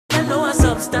know a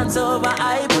substance over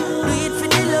hype. Do it for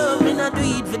the love, me not do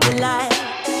it for the life.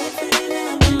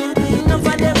 Enough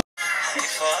of them.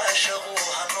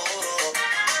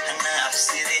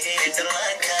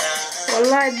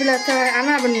 والله بلا ترى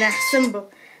أنا بنحسن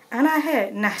أنا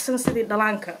هي نحسن سدي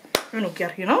دلانك منو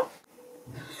كير you know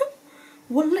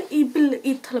والله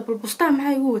يطلب البستان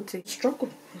معي قوتي struggle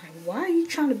like why are you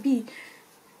trying to be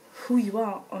who you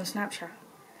are on Snapchat?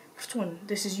 Fartun,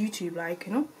 this is YouTube, like,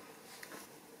 you know,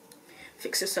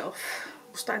 fix yourself.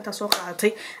 بستان تاسو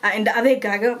قاعتي عند أذيك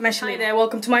جاجا ماشي there.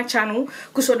 Welcome to my channel.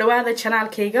 كسر دوّا channel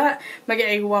كيجا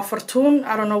مجيء هو Fartun.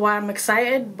 I don't know why I'm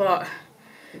excited, but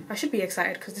I should be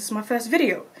excited because this is my first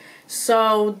video.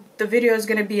 So the video is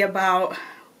gonna be about,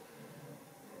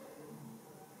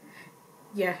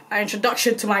 yeah, an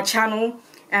introduction to my channel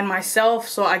and myself,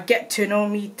 so I get to know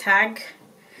me tag.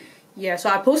 Yeah, so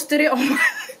I posted it on my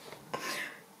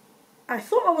I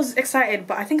thought I was excited,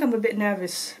 but I think I'm a bit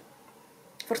nervous.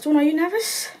 Fartun, are you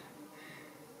nervous?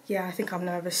 Yeah, I think I'm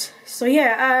nervous. So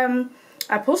yeah,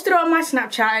 I posted it on my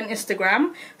Snapchat and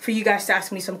Instagram for you guys to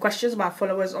ask me some questions, my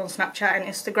followers on Snapchat and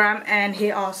Instagram, and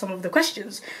here are some of the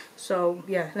questions. So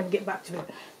yeah, let me get back to it.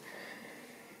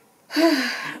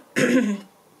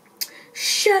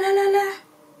 Shalalala.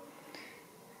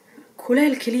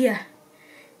 Kulel kiliya.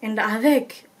 Inda adeg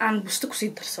aan busto ku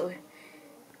sii darsaday.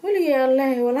 Waliya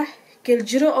Allah wala kel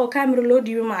jiro oo camera loo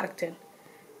dhiibay ma aragteen.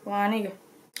 Waa aniga.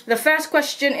 The first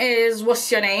question is,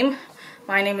 what's your name?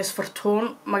 My name is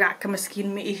Fartun. Magac ka maskiin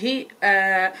ma ihi.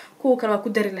 Kuwa kale waa ku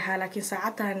dari lahaa laakiin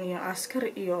saacatan iyo askar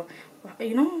iyo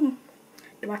you know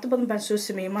dhibaato badan baan soo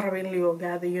sameeyay ma rabo in la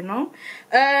ogaado, you know.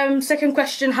 Second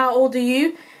question, how old are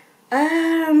you?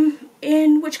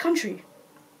 In which country?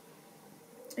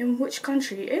 In which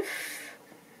country? If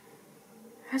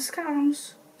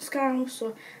scams.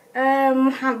 So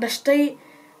waxaan dhashtay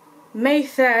May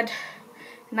 3rd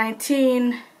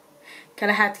 19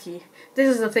 Kalahati. This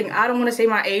is the thing, I don't want to say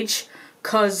my age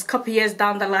because a couple years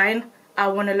down the line I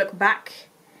want to look back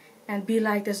and be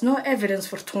like, there's no evidence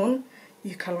for Fartun.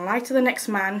 You can lie to the next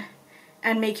man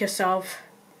and make yourself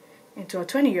into a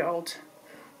 20-year-old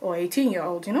or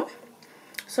 18-year-old, you know.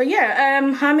 So yeah,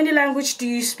 how many languages do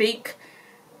you speak?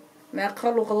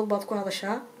 meeqa luqadood baad ku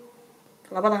hadashaa?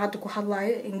 Labada hadda ku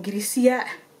hadlayo Ingiriisiya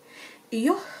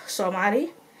iyo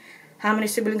Somali. How many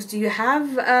siblings do you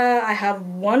have? I have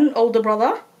one older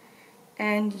brother,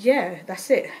 and yeah, that's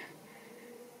it.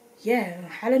 Yeah,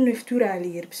 حالا نفتور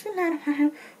عليه. بسم الله الرحمن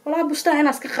الرحيم. والله بستان أنا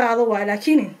أسكت قاعدة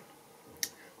ولكن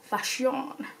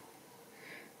فاشيون.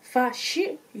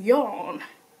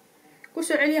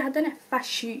 كوسو عليا هذا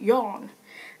فاشيون.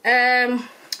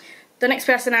 The next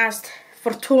person asked,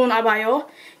 Fartun Abayo,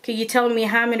 can you tell me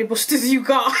how many boosters you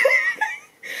got?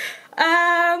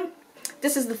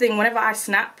 This is the thing, whenever I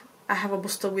snap, I have a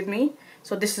booster with me.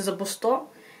 So this is a booster,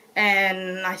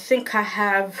 and I think I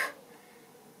have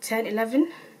 10,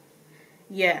 11.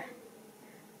 Yeah.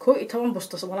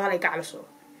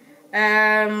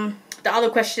 The other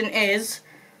question is,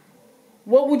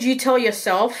 what would you tell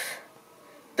yourself,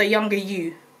 the younger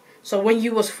you? So when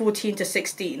you was 14 to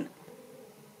 16.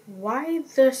 Why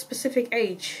the specific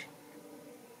age?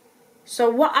 So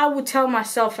what I would tell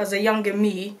myself as a younger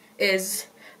me is,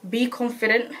 be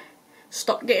confident,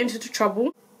 stop getting into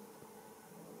trouble.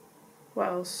 What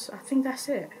else? I think that's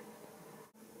it.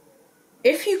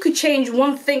 If you could change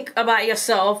one thing about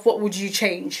yourself, what would you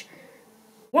change?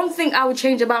 One thing I would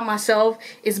change about myself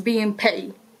is being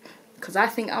petty, because I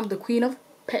think I'm the queen of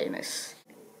pettiness.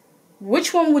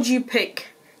 Which one would you pick?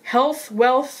 Health,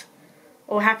 wealth,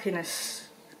 or happiness?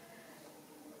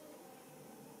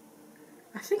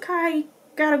 I think I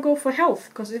gotta go for health,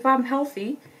 because if I'm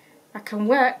healthy, I can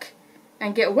work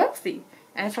and get wealthy.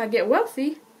 And if I get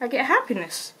wealthy, I get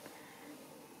happiness.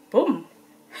 Boom.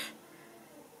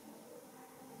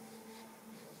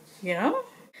 You know?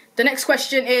 The next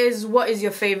question is, what is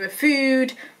your favorite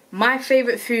food? My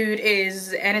favorite food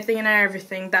is anything and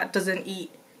everything that doesn't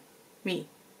eat me.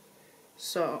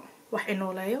 So, wax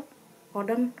inooleeyo oo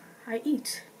dhan I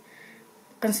eat.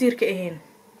 Qansiirka ahayn.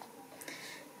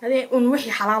 Hadee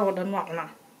wixii xalaal oo dhan waa cunaa.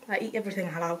 I eat everything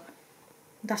halal.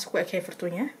 That's quite okay for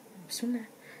Fartun, yeah? Bismillah.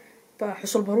 But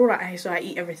xusul baruura ahay, so I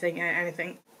eat everything and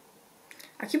anything.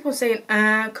 I keep on saying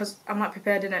because I'm not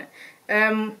prepared in it.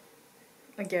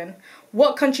 Again,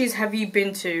 what countries have you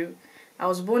been to? I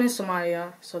was born in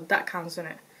Somalia, so that counts in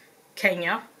it.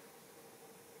 Kenya,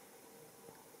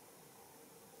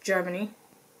 Germany,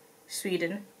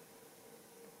 Sweden,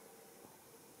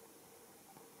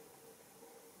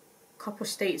 couple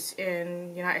states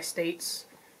in United States,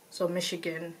 so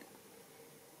Michigan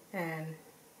and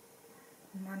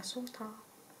Minnesota.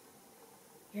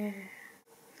 Yeah.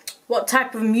 what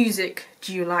type of music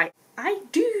do you like? I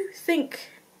do think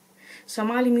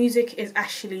Somali music is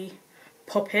actually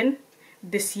popping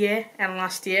this year and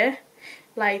last year.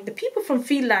 Like the people from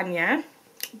Finland, yeah,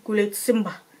 Gulet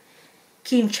Simba,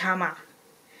 Kim Chama,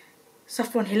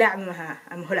 Safwan Hila Maha,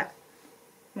 I'm Hula,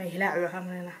 my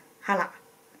Hila Hala.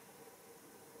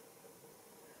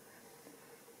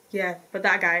 Yeah, but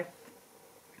that guy.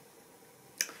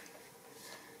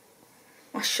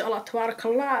 MashaAllah,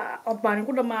 tabarakallah, Albani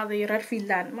good mother, red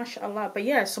Finland, MashaAllah. But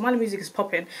yeah, Somali music is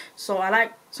popping. So I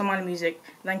like Somali music,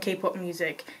 then K-pop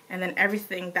music, and then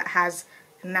everything that has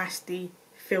nasty,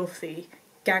 filthy,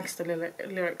 gangster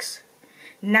lyrics.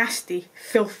 Nasty,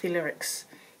 filthy lyrics.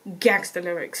 Gangster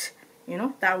lyrics. You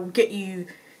know, that will get you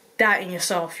doubting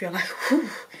yourself. You're like, whew,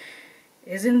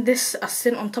 isn't this a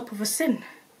sin on top of a sin?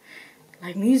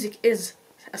 Like music is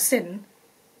a sin,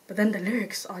 but then the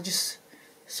lyrics are just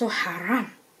so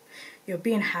haram. You're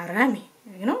being harami,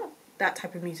 you know, that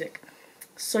type of music.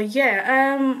 So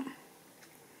yeah,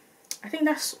 I think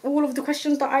that's all of the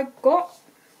questions that I got,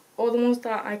 all the ones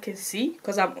that I can see,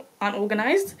 because I'm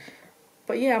unorganized.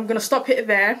 But yeah, I'm gonna stop it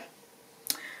there.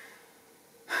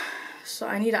 So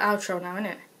I need an outro now,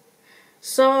 innit?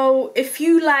 So if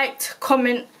you liked,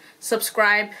 comment,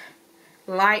 subscribe,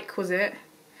 like, was it?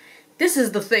 This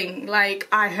is the thing, like,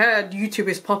 I heard YouTube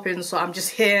is popping, so I'm just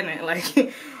hearing it,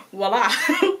 like, voila.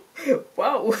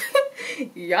 Whoa.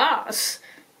 Yes.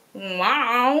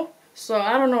 Wow. So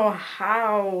I don't know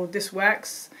how this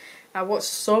works. I watched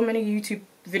so many YouTube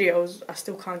videos, I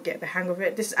still can't get the hang of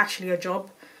it. This is actually a job.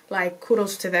 Like,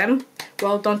 kudos to them.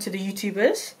 Well done to the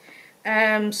YouTubers.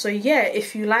 So yeah,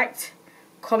 if you liked,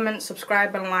 comment,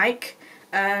 subscribe and like.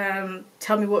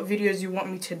 Tell me what videos you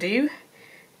want me to do.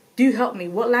 Do help me.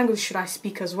 What language should I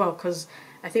speak as well? Because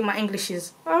I think my English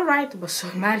is alright, but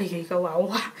Somali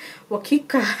go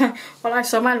wakika. Well,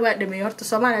 Somali went to me.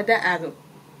 Somali that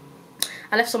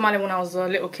I left Somalia when I was a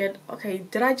little kid. Okay,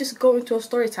 did I just go into a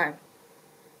story time?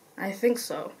 I think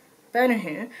so. But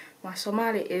anywho, my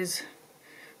Somali is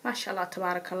mashallah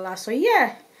tabarakallah. So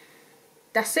yeah,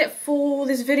 that's it for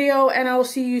this video, and I will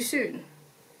see you soon.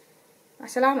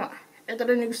 Assalamu.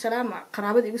 Salama.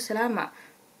 Qarabadi salama.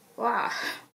 Wow.